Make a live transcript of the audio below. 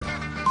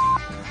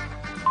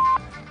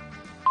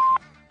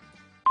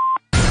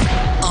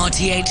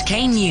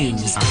RTHK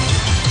News.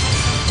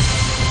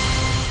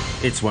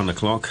 It's 1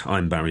 o'clock.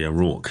 I'm Barry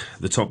O'Rourke.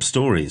 The top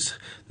stories.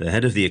 The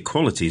head of the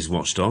Equalities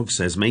Watchdog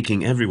says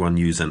making everyone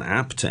use an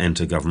app to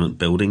enter government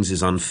buildings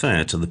is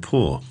unfair to the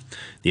poor.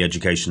 The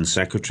Education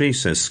Secretary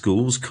says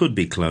schools could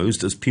be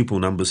closed as pupil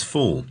numbers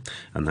fall,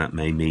 and that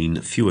may mean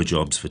fewer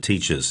jobs for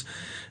teachers.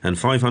 And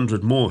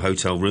 500 more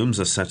hotel rooms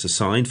are set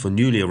aside for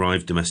newly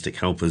arrived domestic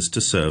helpers to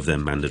serve their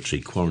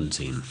mandatory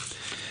quarantine.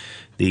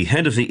 The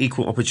head of the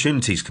Equal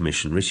Opportunities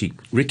Commission,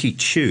 Ricky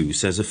Chu,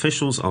 says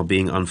officials are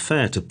being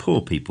unfair to poor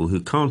people who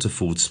can't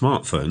afford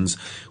smartphones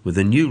with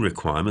a new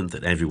requirement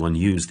that everyone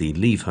use the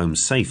Leave Home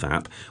Safe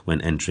app when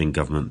entering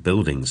government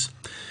buildings.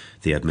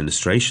 The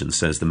administration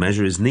says the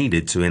measure is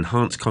needed to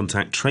enhance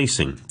contact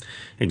tracing.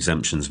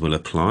 Exemptions will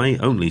apply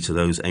only to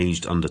those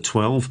aged under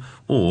 12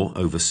 or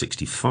over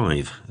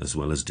 65, as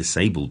well as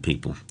disabled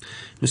people.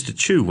 Mr.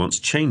 Chu wants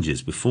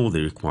changes before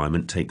the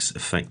requirement takes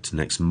effect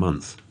next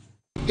month.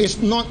 It's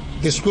not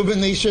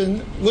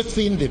discrimination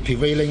within the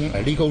prevailing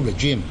legal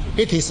regime.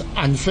 It is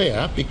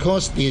unfair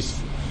because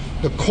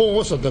the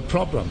cause of the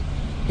problem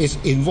is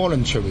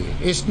involuntary.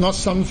 It's not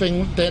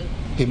something that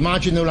the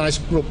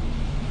marginalized group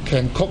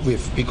can cope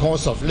with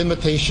because of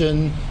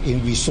limitation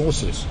in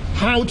resources.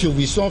 How to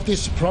resolve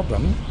this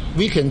problem?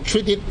 We can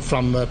treat it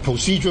from a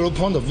procedural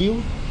point of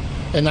view,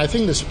 and I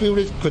think the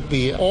spirit could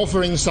be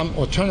offering some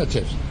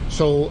alternatives.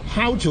 So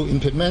how to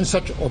implement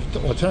such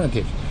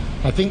alternatives?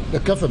 I think the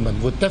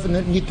government would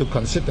definitely need to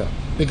consider,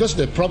 because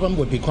the problem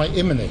would be quite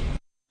imminent.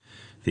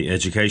 The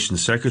Education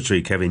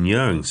Secretary, Kevin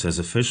Yeung, says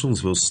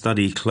officials will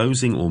study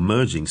closing or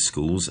merging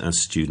schools as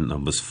student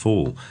numbers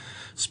fall.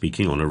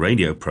 Speaking on a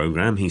radio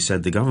programme, he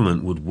said the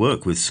government would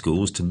work with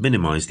schools to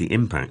minimise the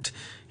impact.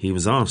 He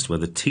was asked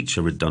whether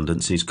teacher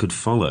redundancies could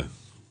follow.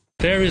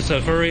 There is a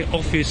very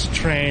obvious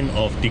trend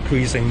of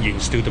decreasing in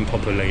student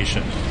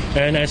population.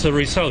 And as a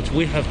result,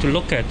 we have to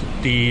look at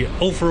the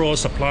overall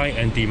supply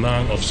and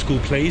demand of school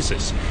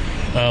places,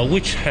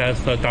 which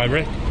have a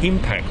direct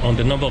impact on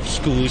the number of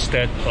schools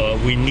that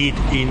we need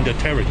in the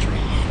territory.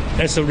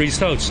 As a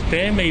result,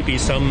 there may be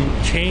some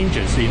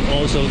changes in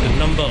also the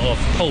number of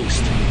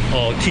posts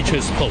or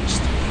teachers'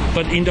 posts.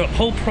 But in the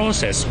whole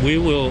process, we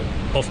will,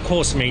 of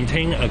course,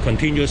 maintain a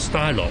continuous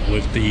dialogue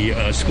with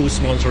the school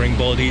sponsoring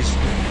bodies,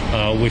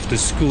 with the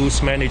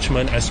school's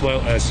management, as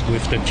well as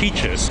with the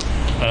teachers,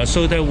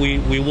 so that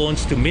we want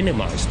to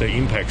minimize the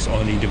impacts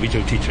on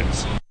individual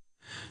teachers.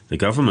 The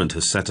government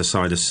has set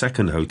aside a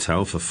second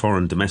hotel for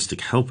foreign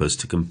domestic helpers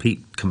to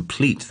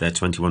complete their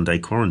 21-day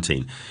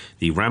quarantine.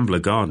 The Rambler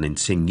Garden in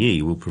Tsing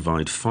Yi will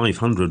provide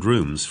 500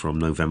 rooms from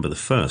November the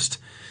 1st.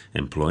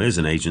 Employers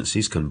and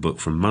agencies can book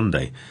from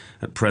Monday.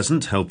 At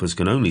present, helpers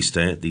can only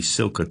stay at the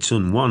Silka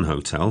Tun 1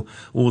 Hotel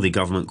or the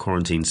Government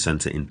Quarantine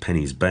Centre in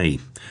Penny's Bay,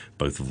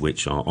 both of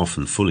which are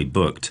often fully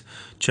booked.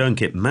 Cheung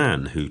Kip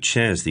Man, who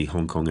chairs the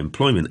Hong Kong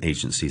Employment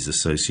Agencies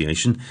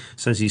Association,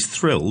 says he's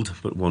thrilled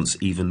but wants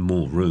even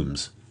more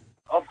rooms.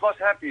 Of course,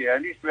 happy.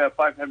 At least we have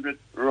 500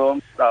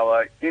 rooms.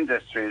 Our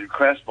industry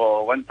request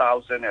for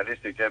 1,000, at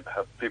least they get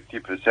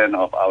 50%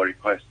 of our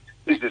request.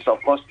 This is,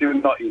 of course, still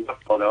not enough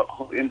for the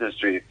whole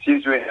industry,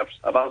 since we have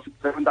about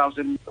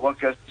 7,000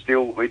 workers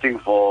still waiting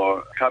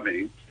for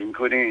coming,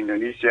 including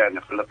Indonesia and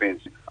the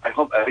Philippines. I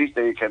hope at least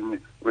they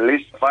can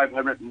release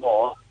 500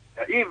 more.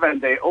 Even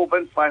they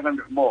open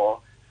 500 more,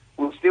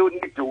 we'll still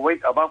need to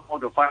wait about 4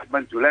 to 5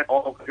 months to let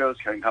all girls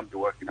can come to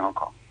work in Hong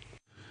Kong.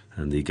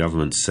 And the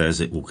government says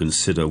it will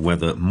consider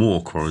whether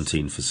more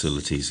quarantine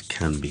facilities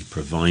can be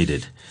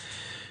provided.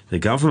 The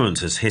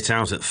government has hit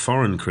out at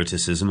foreign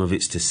criticism of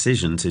its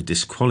decision to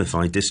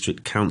disqualify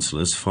district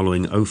councillors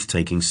following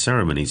oath-taking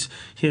ceremonies.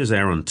 Here's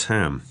Aaron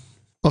Tam.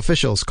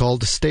 Officials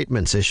called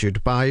statements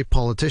issued by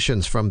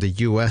politicians from the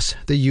US,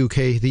 the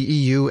UK, the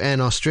EU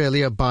and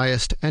Australia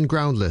biased and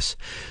groundless,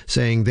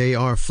 saying they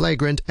are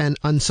flagrant and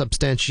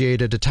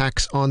unsubstantiated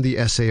attacks on the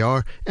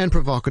SAR and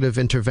provocative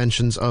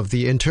interventions of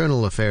the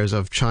internal affairs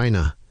of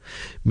China.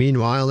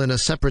 Meanwhile, in a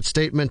separate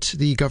statement,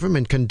 the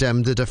government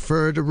condemned the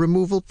deferred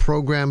removal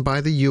program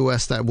by the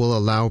U.S. that will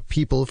allow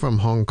people from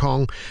Hong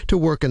Kong to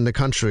work in the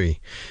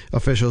country.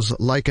 Officials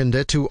likened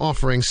it to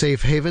offering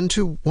safe haven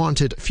to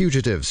wanted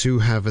fugitives who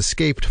have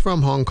escaped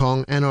from Hong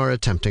Kong and are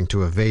attempting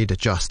to evade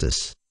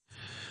justice.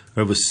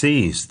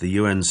 Overseas, the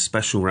UN's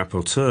Special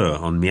Rapporteur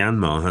on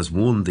Myanmar has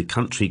warned the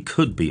country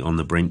could be on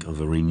the brink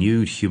of a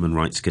renewed human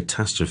rights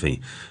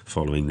catastrophe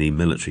following the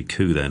military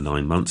coup there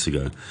 9 months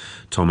ago.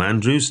 Tom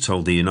Andrews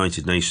told the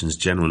United Nations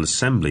General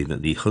Assembly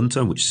that the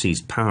junta, which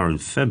seized power in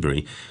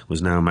February,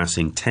 was now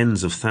massing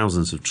tens of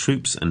thousands of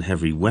troops and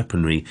heavy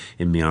weaponry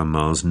in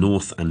Myanmar's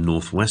north and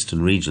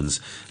northwestern regions,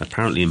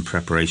 apparently in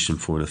preparation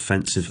for an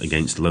offensive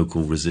against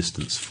local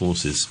resistance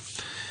forces.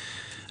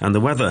 And the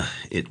weather,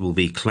 it will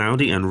be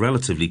cloudy and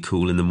relatively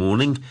cool in the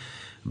morning.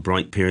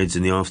 Bright periods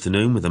in the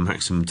afternoon with a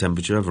maximum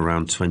temperature of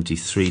around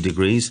 23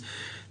 degrees.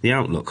 The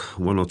outlook,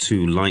 1 or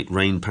 2 light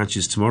rain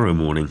patches tomorrow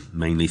morning,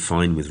 mainly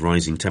fine with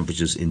rising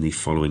temperatures in the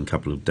following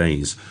couple of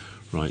days.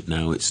 Right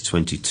now it's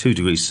 22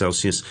 degrees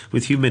Celsius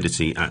with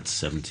humidity at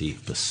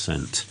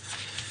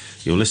 70%.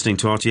 You're listening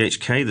to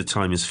RTHK. The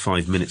time is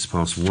 5 minutes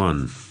past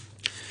 1.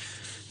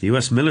 The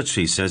US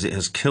military says it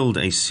has killed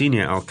a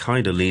senior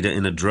al-Qaeda leader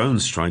in a drone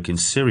strike in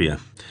Syria.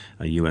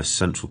 A US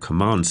Central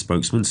Command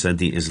spokesman said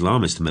the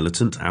Islamist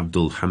militant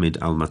Abdul Hamid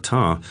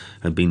al-Matar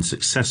had been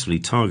successfully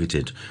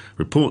targeted.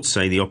 Reports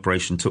say the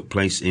operation took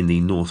place in the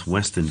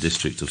northwestern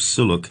district of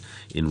Suluk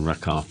in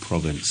Raqqa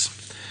province.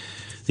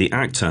 The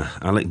actor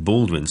Alec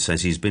Baldwin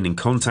says he's been in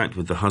contact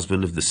with the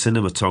husband of the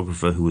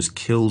cinematographer who was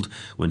killed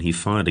when he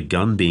fired a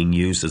gun being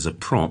used as a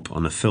prop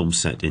on a film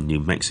set in New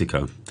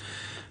Mexico.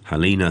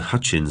 Helena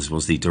Hutchins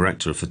was the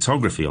director of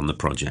photography on the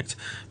project.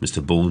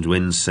 Mr.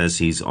 Baldwin says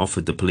he's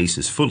offered the police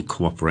his full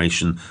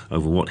cooperation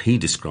over what he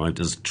described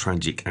as a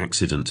tragic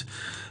accident.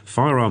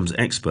 Firearms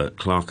expert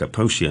Clark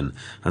Aposhian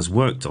has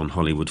worked on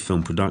Hollywood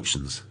film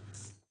productions.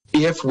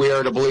 If we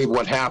are to believe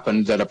what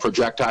happened, that a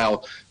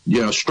projectile,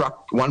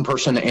 struck one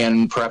person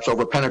and perhaps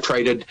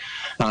overpenetrated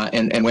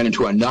and went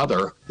into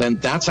another, then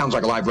that sounds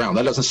like a live round.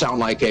 That doesn't sound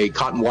like a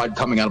cotton wad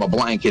coming out of a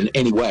blank in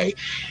any way.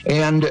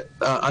 And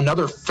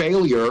another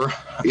failure,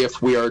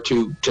 if we are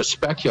to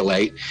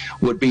speculate,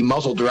 would be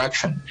muzzle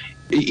direction.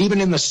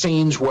 Even in the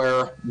scenes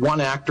where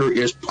one actor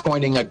is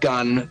pointing a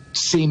gun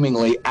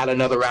seemingly at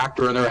another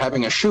actor and they're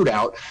having a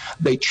shootout,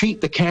 they cheat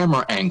the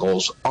camera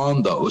angles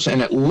on those,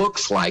 and it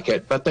looks like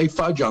it, but they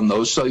fudge on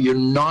those so you're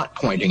not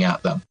pointing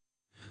at them.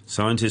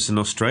 Scientists in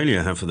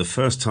Australia have for the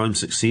first time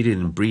succeeded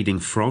in breeding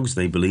frogs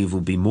they believe will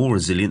be more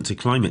resilient to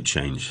climate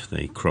change.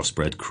 They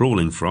crossbred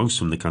crawling frogs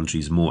from the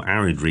country's more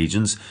arid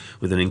regions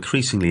with an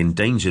increasingly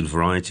endangered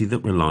variety that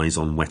relies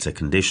on wetter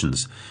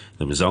conditions.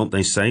 The result,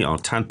 they say, are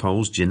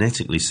tadpoles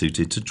genetically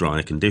suited to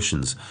drier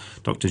conditions.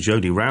 Dr.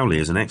 Jodie Rowley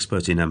is an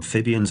expert in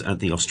amphibians at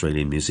the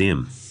Australian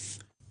Museum.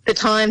 The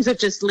times of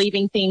just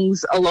leaving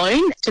things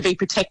alone to be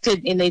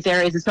protected in these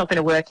areas is not going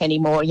to work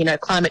anymore.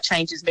 Climate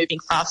change is moving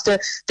faster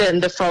than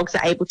the frogs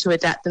are able to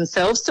adapt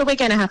themselves. So we're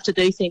going to have to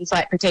do things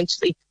like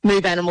potentially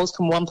move animals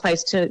from one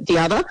place to the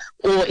other,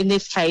 or in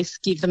this case,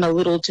 give them a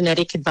little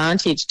genetic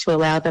advantage to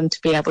allow them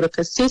to be able to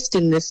persist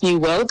in this new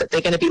world that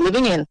they're going to be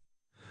living in.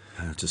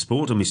 To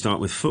sport, and we start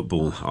with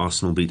football.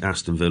 Arsenal beat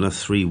Aston Villa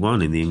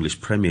 3-1 in the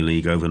English Premier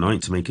League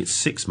overnight to make it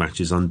 6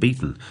 matches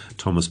unbeaten.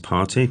 Thomas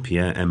Partey,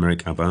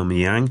 Pierre-Emerick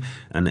Aubameyang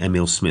and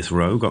Emile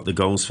Smith-Rowe got the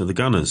goals for the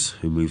Gunners,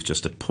 who moved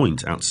just a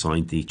point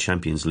outside the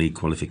Champions League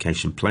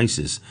qualification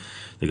places.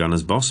 The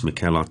Gunners' boss,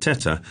 Mikel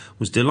Arteta,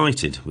 was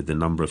delighted with the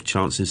number of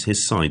chances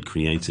his side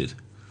created.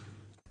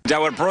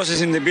 Our process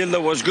in the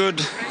build-up was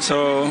good,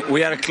 so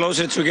we are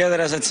closer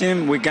together as a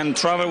team. We can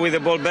travel with the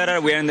ball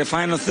better. We are in the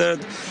final third.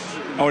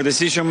 Our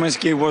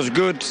decision-making was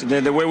good.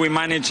 The way we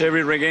manage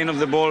every regain of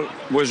the ball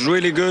was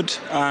really good,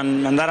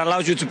 and that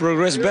allows you to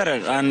progress better.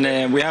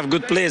 And we have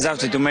good players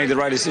after to make the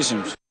right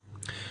decisions.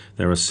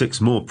 There are 6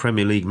 more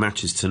Premier League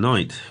matches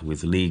tonight,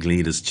 with league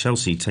leaders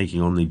Chelsea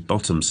taking on the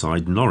bottom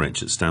side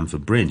Norwich at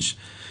Stamford Bridge.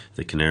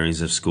 The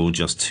Canaries have scored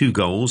just 2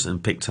 goals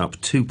and picked up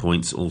 2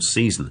 points all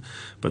season,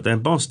 but their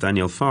boss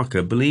Daniel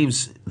Farke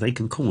believes they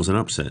can cause an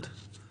upset.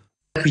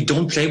 We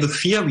don't play with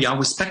fear. We are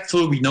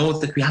respectful. We know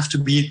that we have to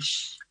be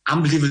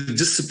unbelievably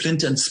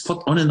disciplined and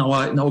spot on in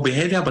our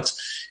behavior. But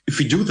if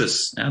we do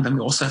this, then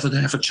we also have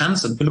a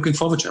chance, and we're looking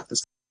forward to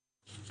this.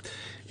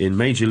 In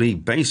Major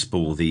League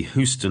Baseball, the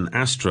Houston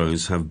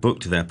Astros have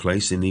booked their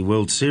place in the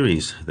World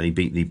Series. They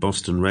beat the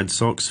Boston Red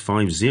Sox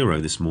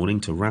 5-0 this morning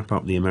to wrap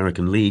up the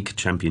American League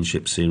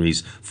Championship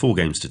Series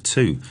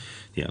 4-2.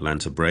 The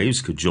Atlanta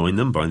Braves could join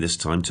them by this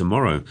time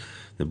tomorrow.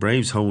 The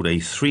Braves hold a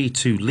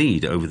 3-2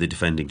 lead over the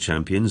defending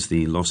champions,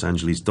 the Los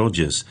Angeles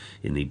Dodgers,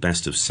 in the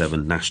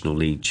best-of-7 National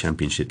League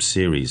Championship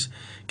Series.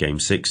 Game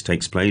 6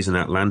 takes place in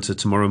Atlanta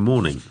tomorrow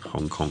morning,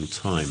 Hong Kong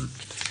time.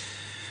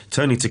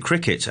 Turning to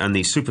cricket, and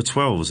the Super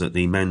 12s at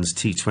the Men's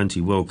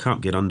T20 World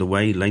Cup get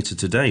underway later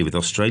today, with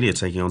Australia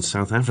taking on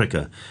South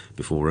Africa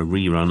before a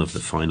rerun of the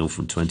final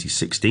from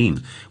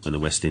 2016, when the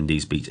West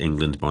Indies beat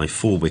England by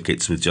 4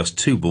 wickets with just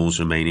 2 balls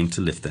remaining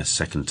to lift their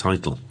second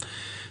title.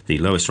 The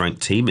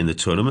lowest-ranked team in the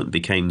tournament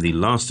became the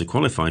last to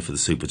qualify for the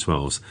Super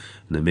 12s.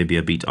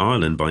 Namibia beat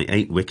Ireland by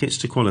 8 wickets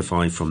to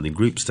qualify from the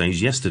group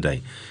stage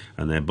yesterday,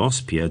 and their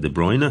boss, Pierre de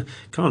Bruyne,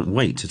 can't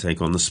wait to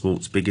take on the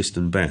sport's biggest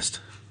and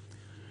best.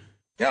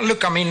 Yeah,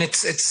 look, I mean,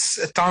 it's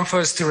a time for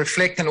us to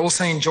reflect and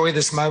also enjoy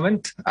this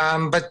moment.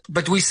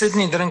 But we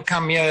certainly didn't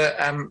come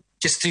here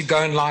just to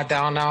go and lie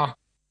down now.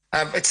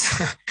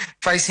 It's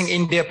facing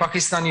India,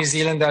 Pakistan, New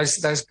Zealand,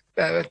 those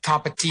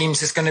type of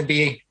teams is going to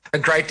be a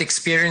great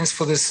experience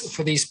for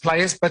these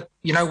players. But,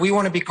 we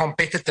want to be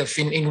competitive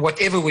in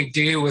whatever we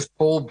do with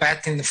ball,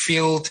 bat in the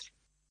field,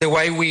 the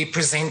way we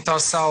present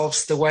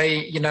ourselves, the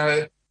way,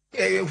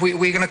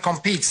 we're going to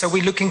compete. So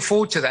we're looking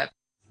forward to that.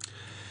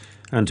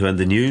 And to end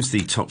the news,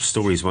 the top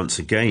stories once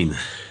again.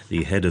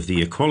 The head of the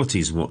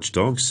Equalities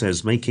Watchdog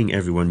says making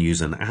everyone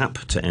use an app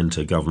to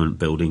enter government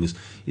buildings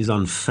is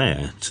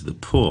unfair to the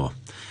poor.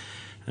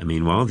 And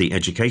meanwhile, the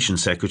Education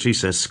Secretary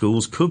says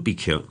schools could be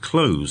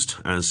closed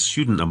as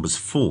student numbers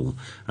fall,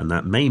 and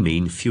that may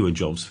mean fewer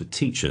jobs for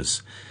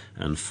teachers.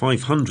 and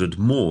 500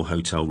 more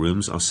hotel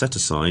rooms are set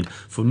aside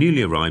for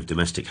newly arrived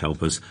domestic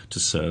helpers to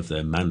serve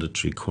their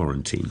mandatory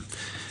quarantine.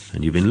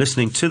 And you've been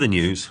listening to the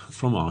news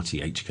from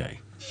RTHK.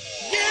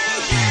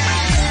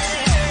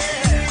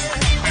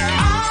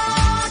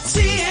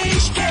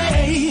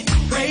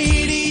 RTHK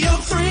Radio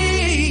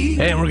Free.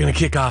 And we're going to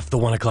kick off the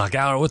 1 o'clock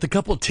hour with a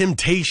couple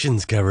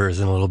Temptations covers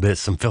in a little bit,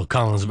 some Phil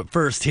Collins. But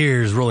first,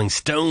 here's Rolling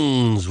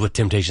Stones with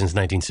Temptations'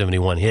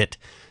 1971 hit,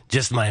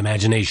 Just My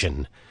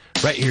Imagination,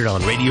 right here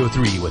on Radio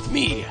 3 with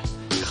me,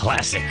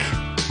 classic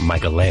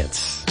Michael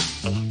Lance.